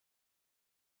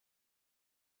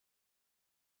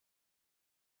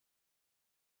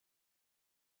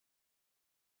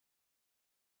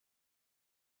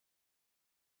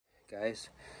Guys,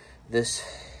 this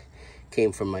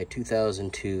came from my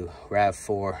 2002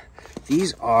 RAV4.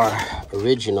 These are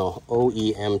original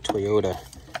OEM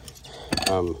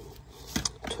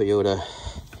Toyota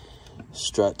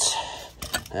struts.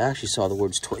 I actually saw the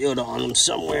words Toyota on them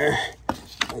somewhere.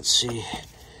 Let's see,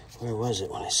 where was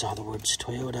it when I saw the words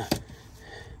Toyota?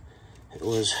 It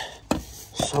was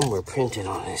somewhere printed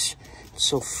on this. It's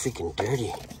so freaking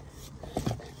dirty.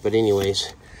 But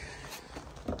anyways,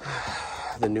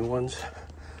 the new ones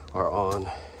are on,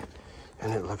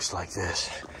 and it looks like this.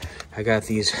 I got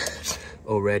these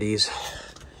already.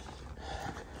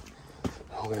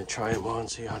 I'm gonna try them on,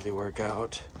 see how they work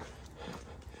out.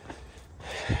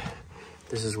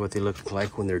 This is what they look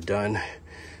like when they're done.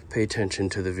 Pay attention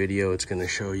to the video. It's gonna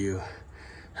show you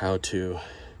how to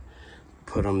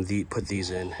put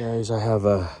these in. Guys, I have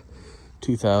a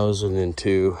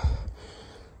 2002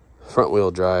 front wheel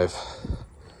drive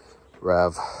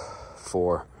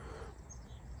RAV4.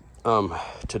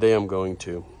 Today I'm going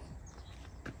to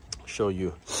show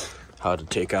you how to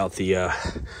take out the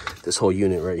this whole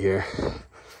unit right here,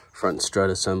 front strut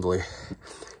assembly.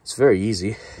 It's very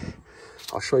easy.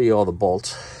 I'll show you all the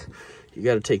bolts. You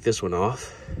got to take this one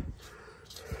off.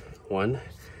 One,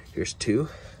 here's two.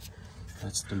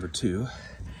 That's number two.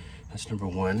 That's number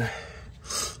one.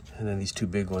 And then these two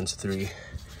big ones, 3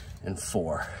 and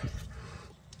 4.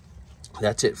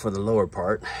 That's it for the lower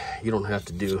part. You don't have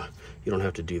to do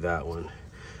that one.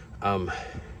 And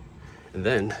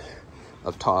then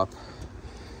up top,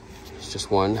 it's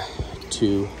just 1,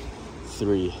 2,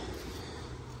 3.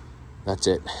 That's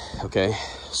it. Okay.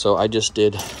 So I just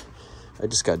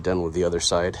got done with the other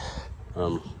side.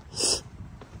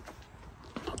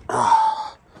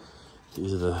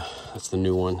 That's the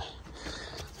new one.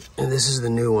 And this is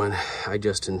the new one I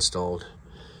just installed.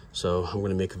 So I'm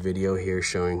gonna make a video here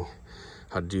showing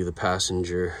how to do the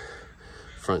passenger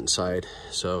front side.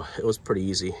 So it was pretty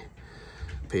easy.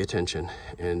 Pay attention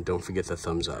and don't forget the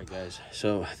thumbs up. Right, guys.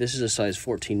 So this is a size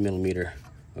 14 millimeter.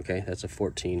 Okay, that's a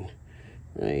 14,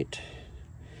 right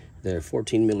there.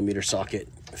 14 millimeter socket,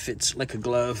 fits like a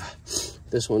glove.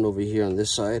 This one over here on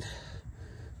this side,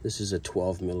 this is a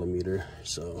 12 millimeter.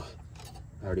 So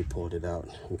I already pulled it out.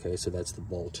 Okay, so that's the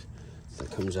bolt that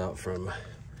comes out from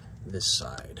this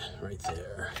side right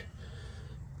there.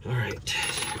 All right,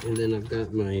 and then I've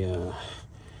got my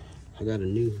I got a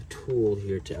new tool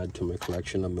here to add to my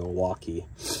collection, a Milwaukee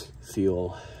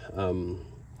Fuel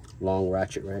long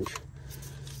ratchet wrench.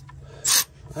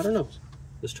 I don't know,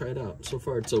 let's try it out. So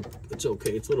far it's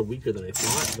okay. It's a little weaker than I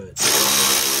thought, but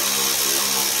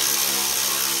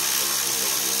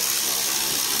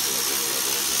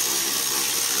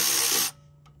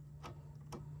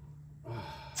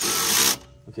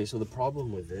okay, so the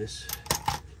problem with this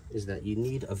is that you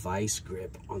need a vice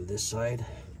grip on this side.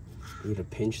 You need to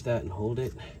pinch that and hold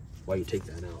it while you take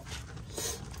that out.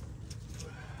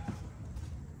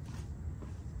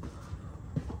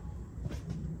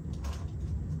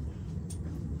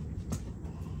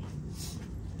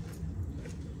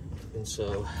 And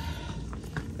so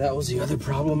that was the other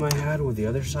problem I had with the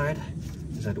other side,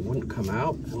 is that it wouldn't come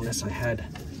out unless I had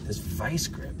this vice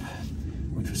grip,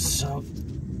 which was so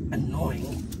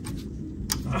annoying.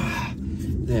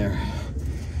 There.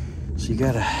 So you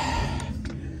gotta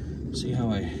see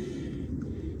how I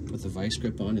put the vice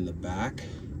grip on in the back.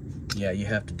 Yeah, you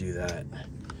have to do that.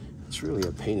 It's really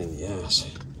a pain in the ass.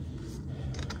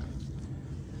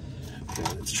 Okay,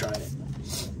 let's try it.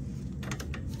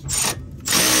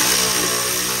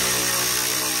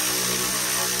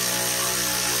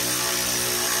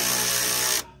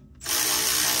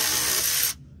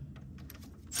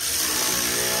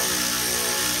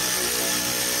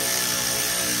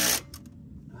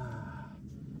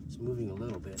 Moving a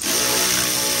little bit.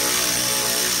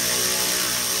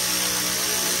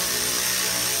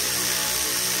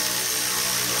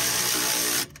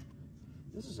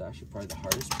 This is actually probably the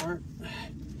hardest part,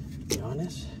 to be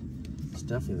honest. It's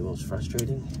definitely the most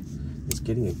frustrating. It's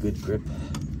getting a good grip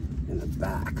in the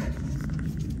back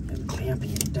and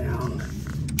clamping it down.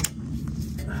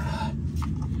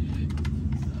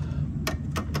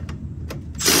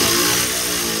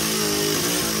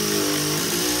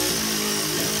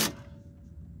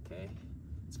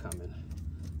 Coming.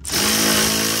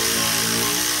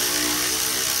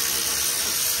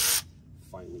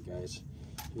 Finally, guys,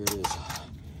 here it is.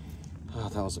 Oh,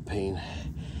 that was a pain.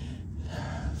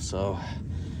 So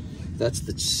that's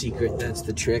the secret, that's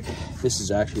the trick. This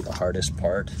is actually the hardest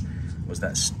part, was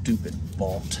that stupid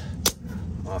bolt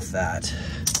off that.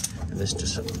 And this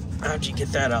just, how'd you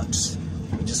get that out?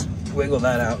 Just wiggle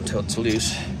that out until it's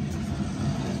loose.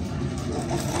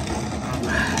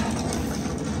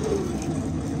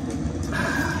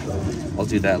 I'll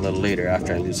do that a little later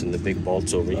after I loosen the big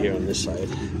bolts over here on this side.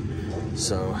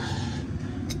 So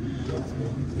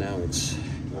now it's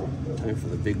time for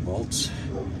the big bolts.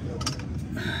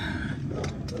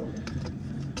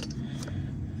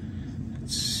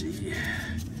 Let's see,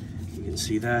 you can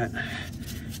see that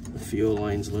the fuel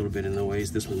line's a little bit in the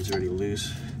ways. This one's already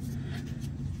loose.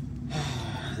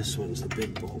 This one's the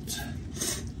big bolt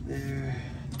there.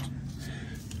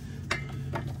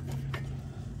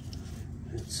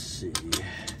 Let's see,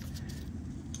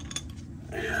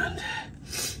 and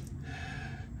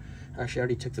actually I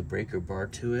already took the breaker bar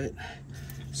to it,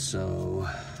 so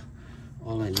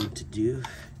all I need to do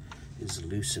is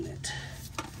loosen it.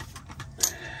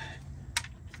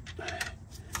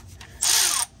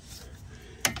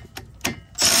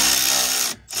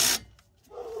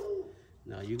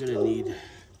 Now you're gonna need,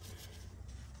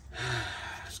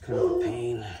 it's kind of a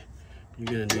pain, you're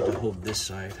gonna need to hold this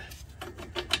side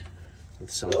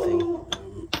with something.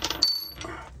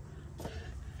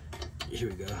 Here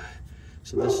we go.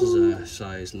 So this is a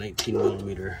size 19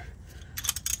 millimeter.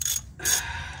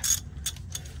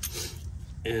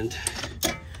 And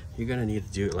you're gonna need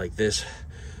to do it like this.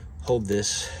 Hold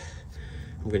this.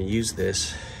 I'm gonna use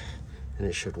this and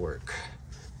it should work.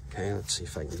 Okay, let's see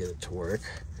if I can get it to work.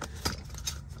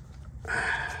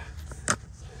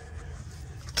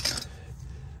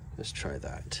 Let's try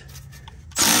that.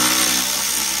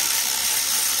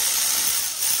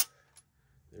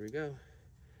 There we go.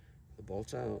 The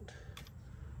bolt's out.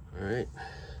 All right.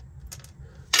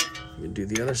 You can do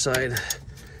the other side.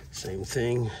 Same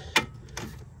thing.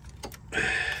 There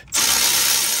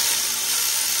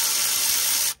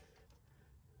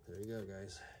you go,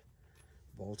 guys.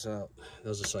 Bolts out.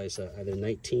 Those are size either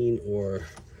 19 or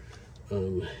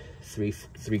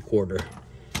 3/4.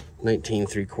 19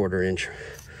 3/4 inch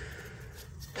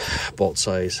bolt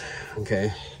size.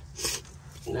 Okay.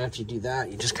 And after you do that,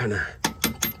 you just kind of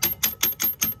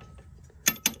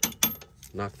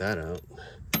knock that out.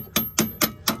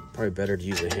 Probably better to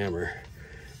use a hammer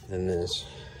than this.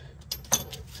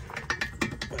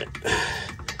 But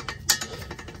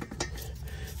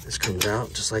this comes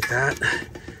out just like that.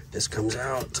 This comes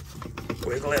out.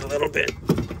 Wiggle it a little bit.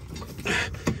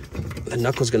 The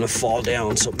knuckle's gonna fall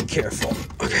down, so be careful.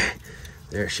 Okay,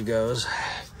 there she goes.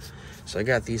 So I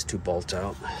got these two bolts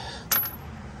out.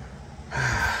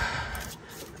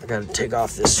 I gotta take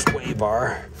off this sway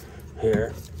bar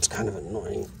here. It's kind of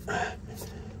annoying.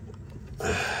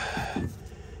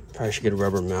 Probably should get a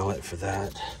rubber mallet for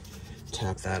that.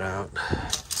 Tap that out.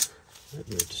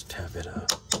 Maybe just tap it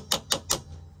out.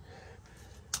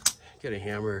 Get a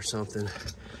hammer or something.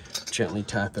 Gently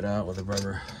tap it out with a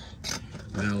rubber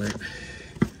mallet.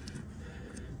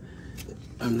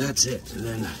 And that's it. And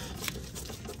then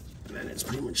it's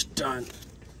pretty much done.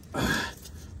 Let's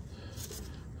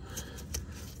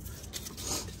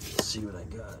see what I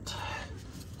got.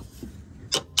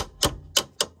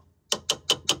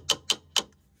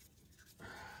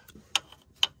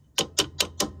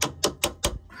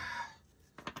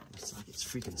 Looks like it's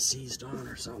freaking seized on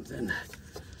or something.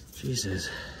 Jesus.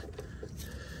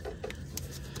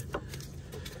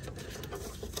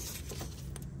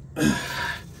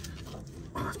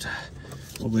 I'll have to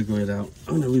wiggle it out.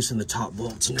 I'm gonna loosen the top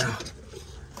bolts now.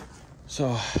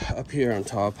 So up here on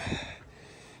top,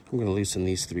 I'm gonna loosen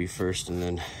these three first, and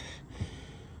then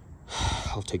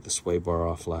I'll take the sway bar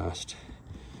off last.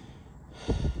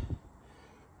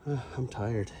 I'm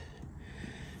tired.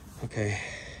 Okay,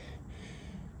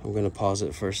 I'm gonna pause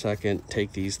it for a second,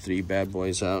 take these three bad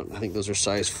boys out. I think those are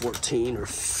size 14 or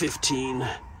 15.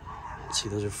 Let's see,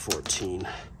 those are 14.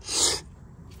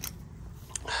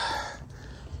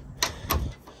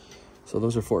 So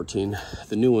those are 14.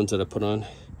 The new ones that I put on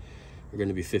are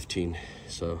gonna be 15.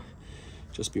 So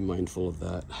just be mindful of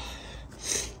that.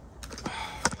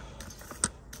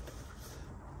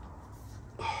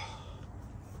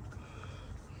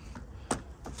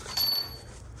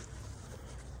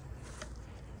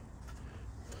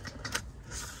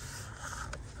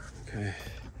 Okay,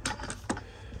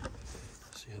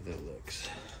 see how that looks.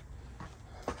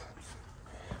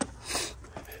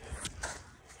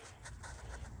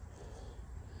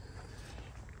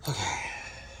 Okay.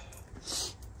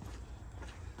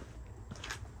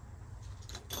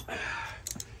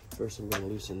 First, I'm going to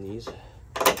loosen these.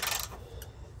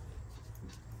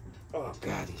 Oh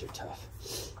God, these are tough.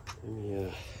 Let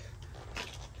me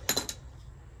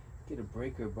get a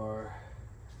breaker bar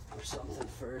or something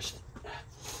first.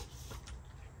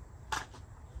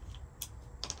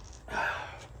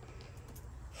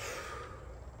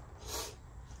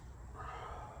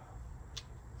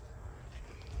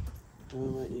 I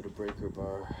might need a breaker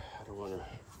bar. I don't want to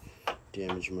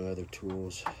damage my other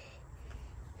tools.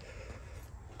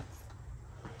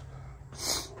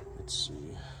 Let's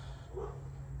see.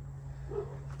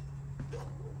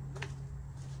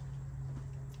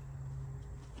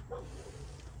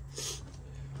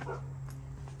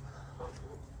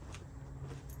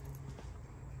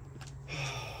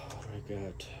 I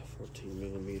got 14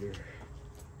 millimeter.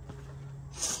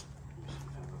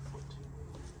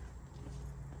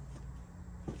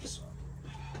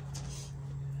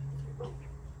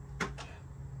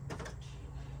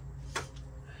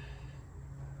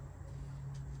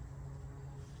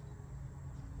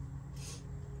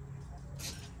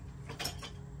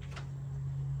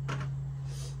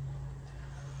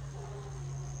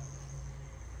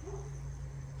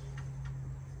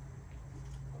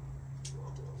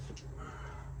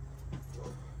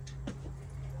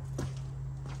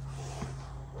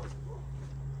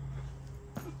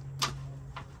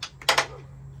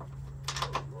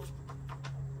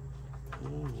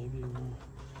 Maybe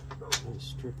we'll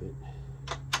strip it.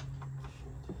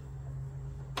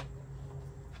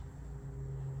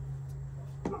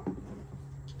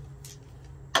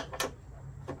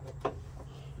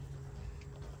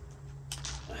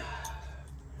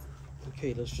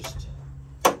 Okay, let's just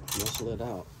muscle it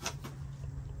out.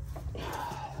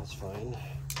 That's fine.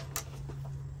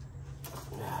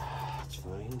 That's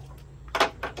fine.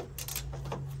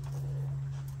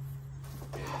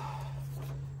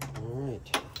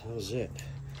 Alright, that was it.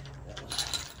 That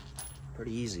was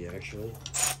pretty easy, actually.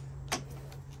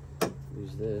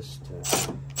 Use this to...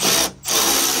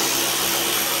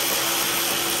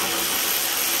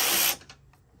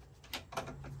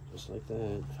 just like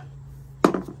that.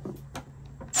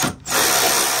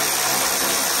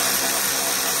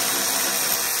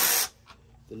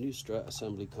 The new strut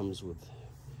assembly comes with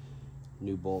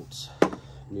new bolts,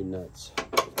 new nuts.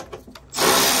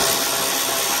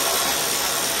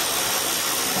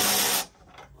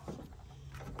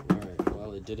 Alright,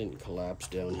 well, it didn't collapse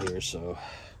down here, so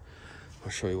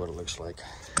I'll show you what it looks like.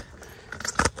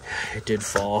 It did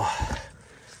fall.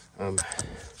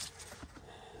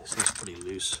 This thing's pretty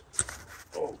loose.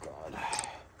 Oh God.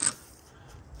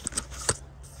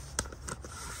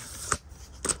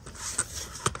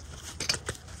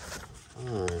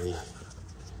 Alrighty,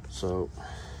 so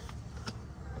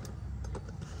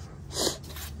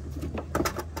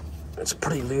it's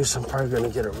pretty loose. I'm probably going to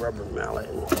get a rubber mallet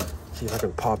and see if I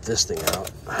can pop this thing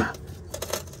out.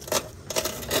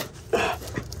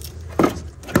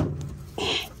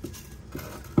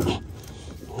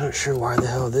 I'm not sure why the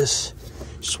hell this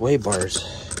sway bar is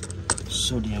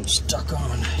so damn stuck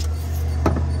on.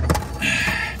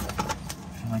 I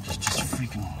feel like it's just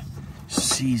freaking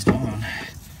seized on.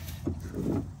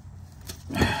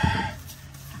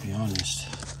 To be honest,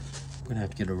 I'm gonna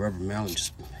have to get a rubber mallet and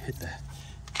just hit that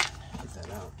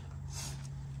out.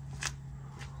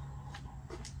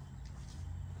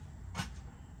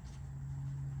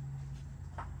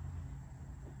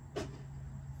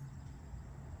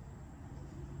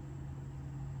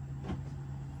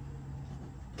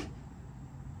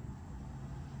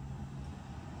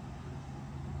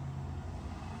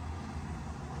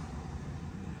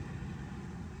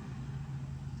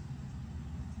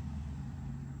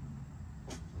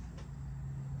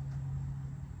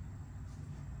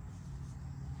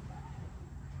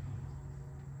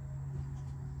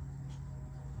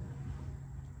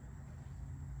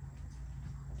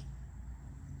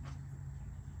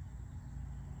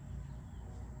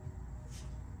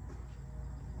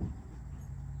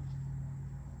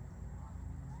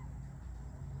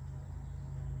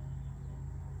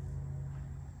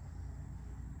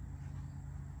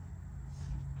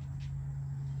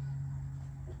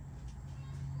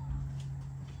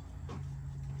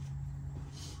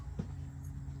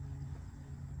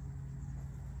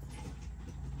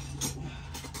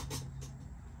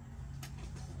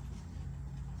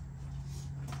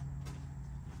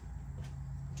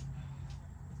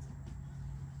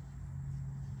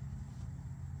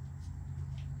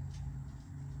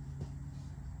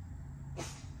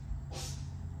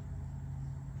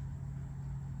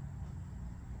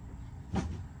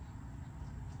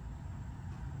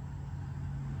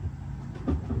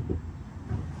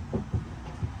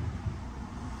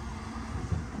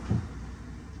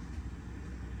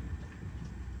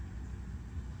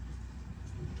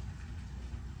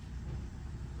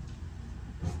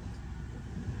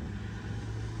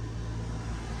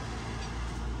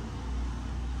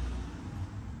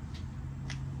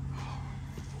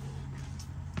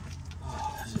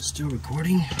 Still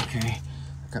recording? Okay,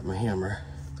 I got my hammer.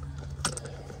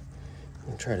 I'm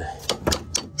gonna try to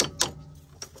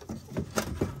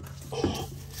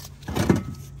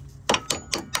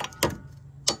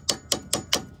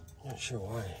sure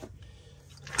why.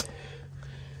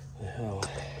 The hell.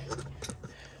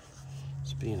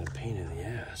 It's being a pain in the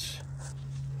ass.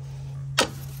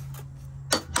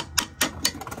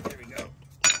 There we go.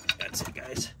 That's it,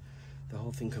 guys. The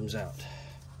whole thing comes out.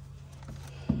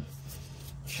 I'll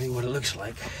show you what it looks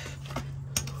like.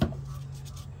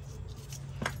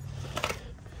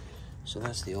 So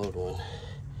that's the old one.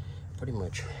 Pretty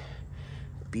much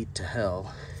beat to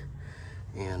hell.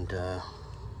 And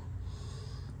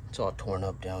it's all torn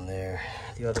up down there.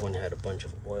 The other one had a bunch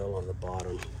of oil on the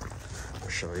bottom. I'll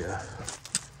show you.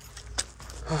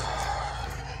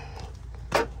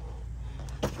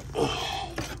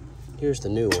 Here's the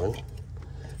new one.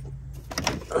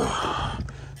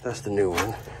 That's the new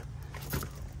one.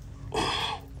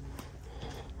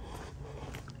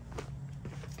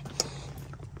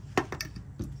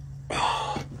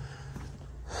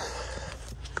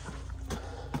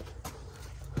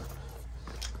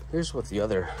 Here's what the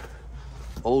other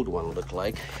old one looked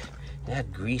like. It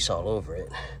had grease all over it.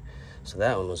 So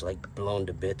that one was like blown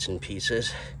to bits and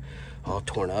pieces, all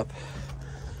torn up.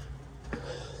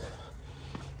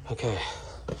 Okay.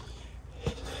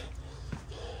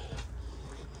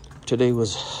 Today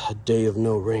was a day of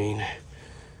no rain.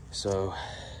 So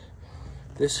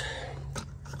this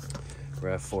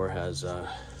RAV4 has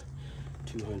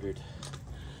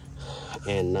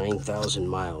 209,000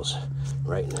 miles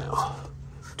right now.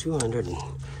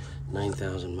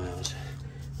 209,000 miles.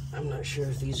 I'm not sure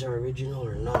if these are original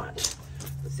or not,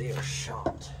 but they are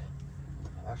shot.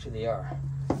 Actually, they are.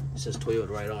 It says Toyota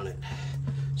right on it.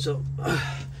 So,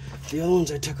 the other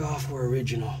ones I took off were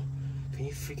original. Can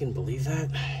you freaking believe that?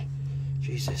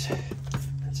 Jesus,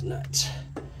 that's nuts.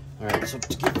 All right, so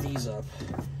to get these up,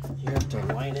 you have to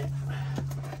line it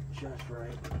just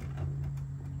right.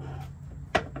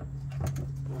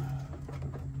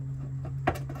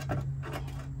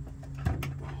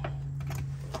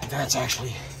 That's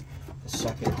actually the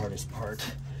second hardest part,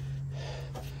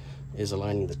 is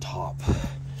aligning the top.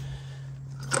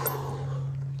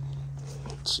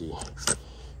 Let's see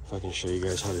if I can show you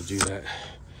guys how to do that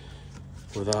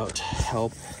without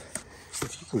help.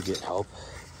 If you can get help,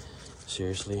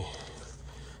 seriously,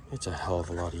 it's a hell of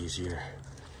a lot easier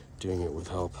doing it with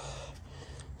help.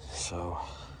 So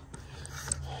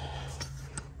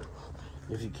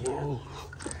if you can,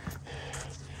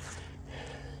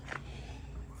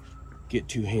 get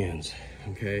two hands,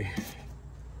 okay?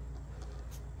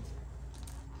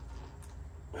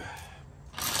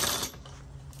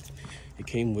 It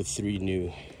came with 3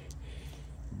 new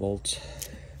bolts.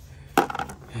 Okay.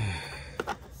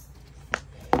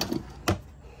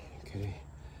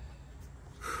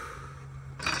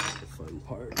 The fun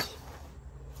part.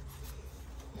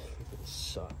 It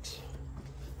sucks.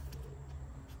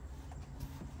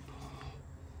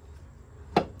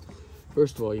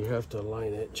 First of all, you have to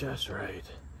align it just right.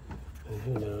 And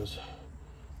who knows?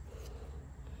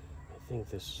 I think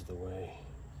this is the way.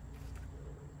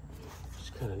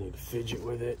 Just kind of need to fidget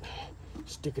with it.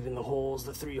 Stick it in the holes,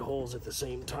 the 3 holes at the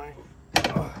same time.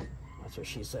 Oh, that's what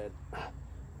she said.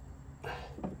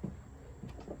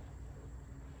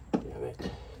 Damn it.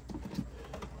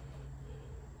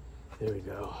 There we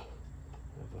go. I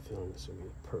have a feeling this will be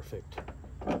a perfect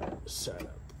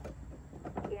setup.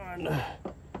 1,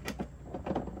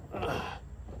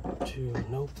 2,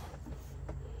 nope.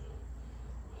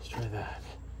 Let's try that.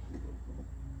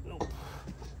 Nope.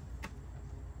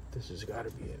 This has got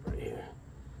to be it right here.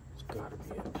 It's got to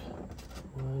be it.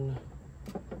 1,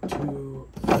 2,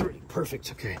 3.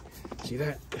 Perfect. Okay. See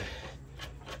that?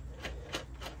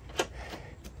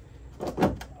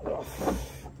 Oh.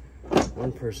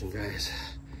 1 person, guys.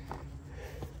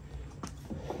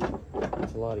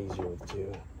 It's a lot easier with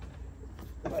 2.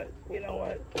 But you know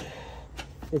what?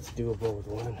 It's doable with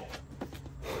 1.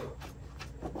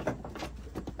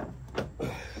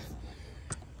 Did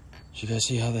you guys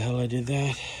see how the hell I did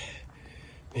that?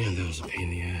 Man, that was a pain in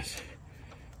the ass.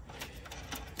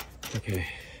 Okay,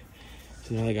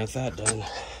 so now I got that done.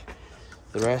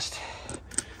 The rest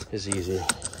is easy.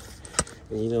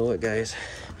 And you know what, guys?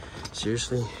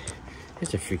 Seriously,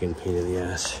 it's a freaking pain in the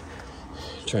ass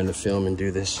trying to film and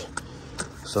do this.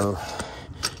 So,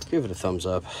 give it a thumbs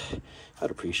up.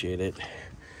 I'd appreciate it.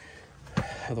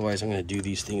 Otherwise, I'm gonna do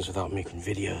these things without making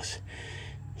videos.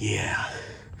 Yeah,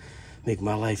 make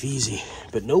my life easy.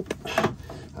 But nope,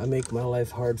 I make my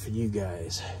life hard for you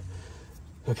guys.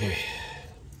 Okay.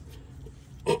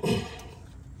 All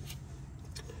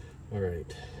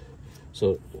right.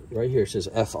 So right here it says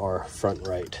FR, front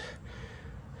right.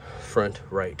 Front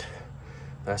right.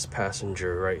 That's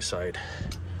passenger right side.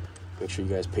 Make sure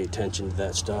you guys pay attention to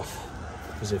that stuff,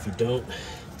 because if you don't,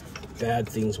 bad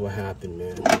things will happen,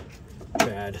 man.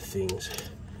 bad things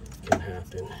can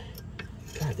happen.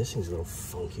 God, this thing's a little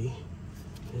funky,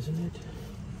 isn't it?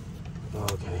 Oh,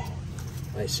 okay,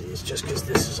 I see. It's just because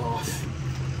this is off.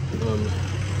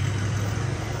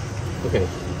 Okay,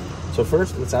 so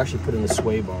first let's actually put in the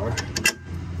sway bar.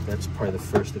 That's probably the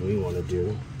first thing we want to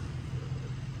do.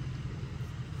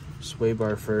 Sway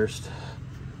bar first.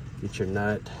 Get your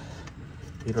nut.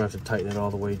 You don't have to tighten it all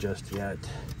the way just yet.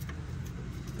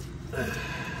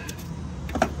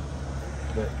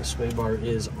 But the sway bar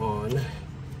is on,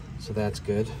 so that's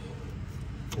good.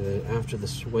 And then after the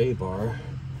sway bar,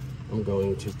 I'm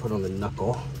going to put on the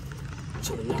knuckle.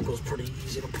 So the knuckle is pretty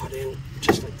easy to put in,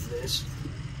 just like this.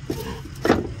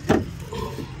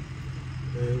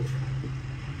 And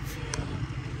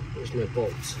where's my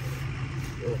bolts?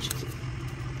 Oh,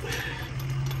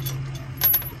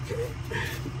 okay.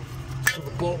 So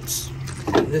the bolts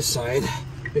on this side,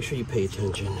 make sure you pay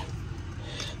attention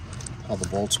how the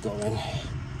bolts go in.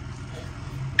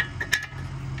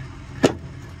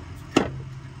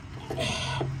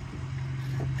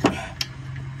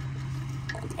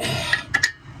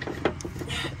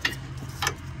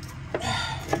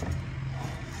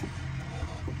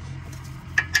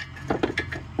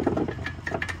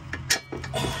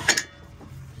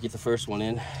 Get the first one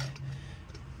in,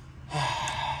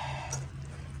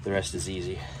 the rest is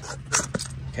easy.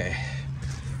 Okay,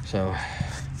 so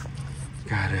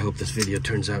God, I hope this video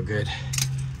turns out good,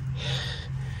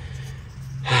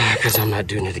 because I'm not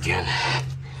doing it again.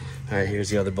 All right, here's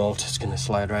the other bolt. It's gonna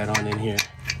slide right on in here.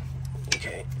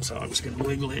 Okay, so I'm just gonna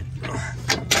wiggle it.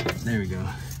 There we go.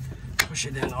 Push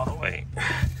it in all the way.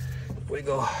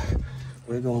 Wiggle,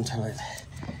 wiggle until it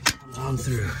comes on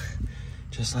through,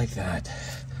 just like that.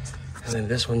 And then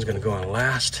this one's gonna go on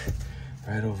last,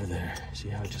 right over there. See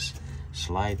how it just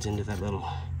slides into that little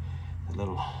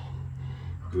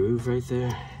groove right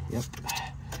there? Yep,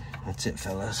 that's it,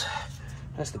 fellas.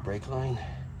 That's the brake line.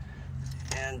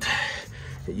 And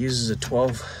it uses a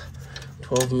 12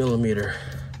 millimeter.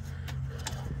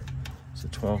 It's a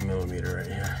 12 millimeter right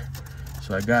here.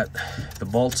 So I got the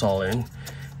bolts all in.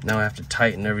 Now I have to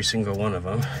tighten every single one of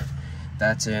them.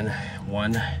 That's in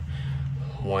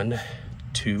 1,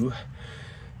 2,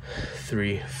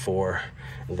 3, 4,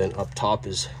 and then up top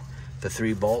is the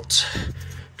 3 bolts.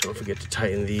 Don't forget to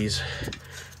tighten these.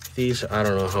 These, I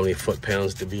don't know how many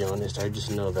foot-pounds, to be honest. I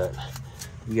just know that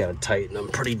you gotta tighten them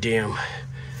pretty damn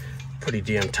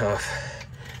tough,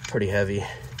 pretty heavy,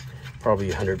 probably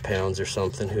 100 pounds or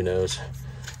something, who knows.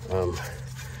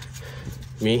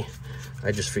 Me,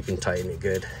 I just freaking tighten it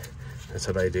good. That's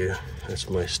what I do. That's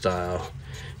my style.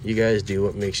 You guys do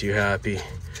what makes you happy.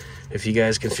 If you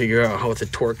guys can figure out what the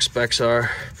torque specs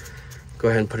are, go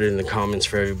ahead and put it in the comments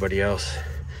for everybody else.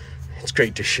 It's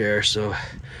great to share. So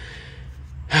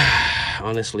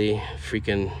honestly,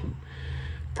 freaking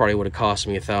probably would have cost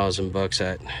me $1,000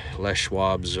 at Les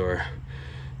Schwab's or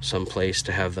someplace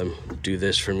to have them do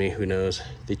this for me. Who knows?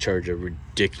 They charge a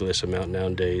ridiculous amount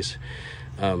nowadays.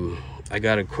 I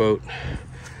got a quote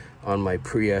on my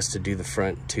Prius to do the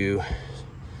front two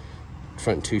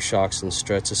shocks and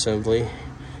struts assembly.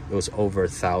 It was over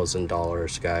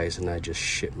 $1,000, guys, and I just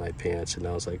shit my pants, and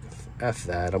I was like, F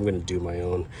that, I'm gonna do my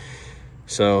own.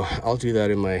 So I'll do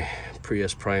that in my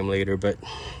Prius Prime later, but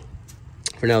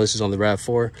for now, this is on the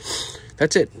RAV4.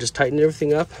 That's it, just tighten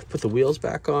everything up, put the wheels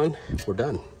back on, we're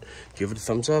done. Give it a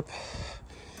thumbs up,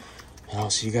 and I'll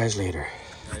see you guys later.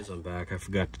 Guys, I'm back. I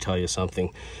forgot to tell you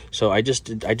something. So I just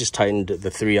tightened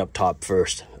the 3 up top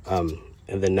first, and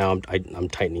then now I'm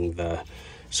tightening the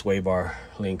sway bar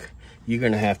link. You're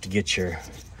gonna have to get your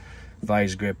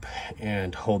vise grip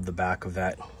and hold the back of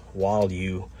that while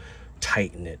you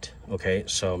tighten it. Okay,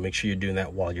 so make sure you're doing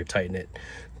that while you're tightening it.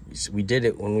 We did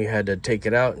it when we had to take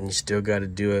it out, and you still got to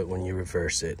do it when you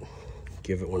reverse it.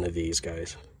 Give it one of these,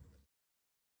 guys.